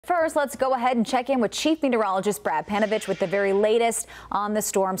first, let's go ahead and check in with Chief Meteorologist Brad Panovich with the very latest on the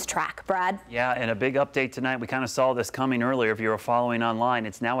storm's track. Brad? Yeah, and a big update tonight. We kind of saw this coming earlier if you were following online.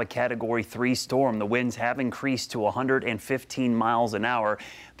 It's now a Category 3 storm. The winds have increased to 115 miles an hour.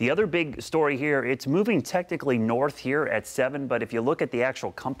 The other big story here, it's moving technically north here at 7, but if you look at the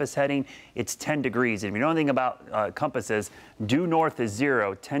actual compass heading, it's 10 degrees. If you know anything about compasses, due north is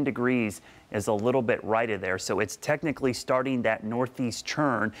 0, 10 degrees is a little bit right of there. So it's technically starting that northeast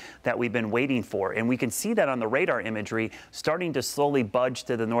churn that we've been waiting for. And we can see that on the radar imagery starting to slowly budge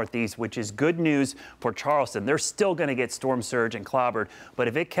to the northeast, which is good news for Charleston. They're still going to get storm surge and clobbered, but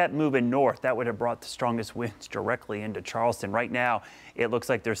if it kept moving north, that would have brought the strongest winds directly into Charleston. Right now, it looks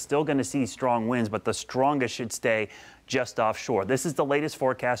like they're still going to see strong winds, but the strongest should stay just offshore. This is the latest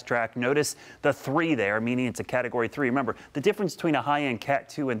forecast track. Notice the 3 there, meaning it's a Category 3. Remember, the difference between a high-end Cat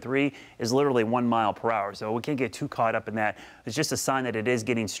 2 and 3 is literally 1 mile per hour, so we can't get too caught up in that. It's just a sign that it is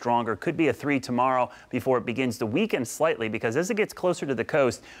getting stronger. Could be a 3 tomorrow before it begins to weaken slightly, because as it gets closer to the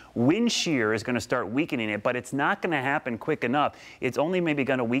coast, wind shear is going to start weakening it, but it's not going to happen quick enough. It's only maybe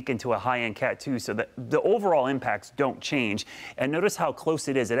going to weaken to a high-end Cat 2, so that the overall impacts don't change. And notice how close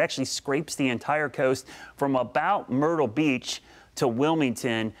it is. It actually scrapes the entire coast from about Myrtle Beach to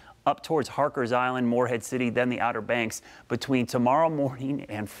Wilmington, up towards Harker's Island, Morehead City, then the Outer Banks between tomorrow morning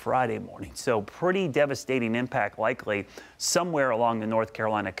and Friday morning. So pretty devastating impact likely somewhere along the North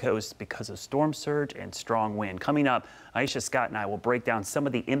Carolina coast because of storm surge and strong wind. Coming up, Aisha Scott and I will break down some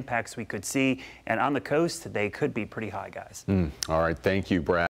of the impacts we could see, and on the coast, they could be pretty high, guys. All right, thank you, Brad.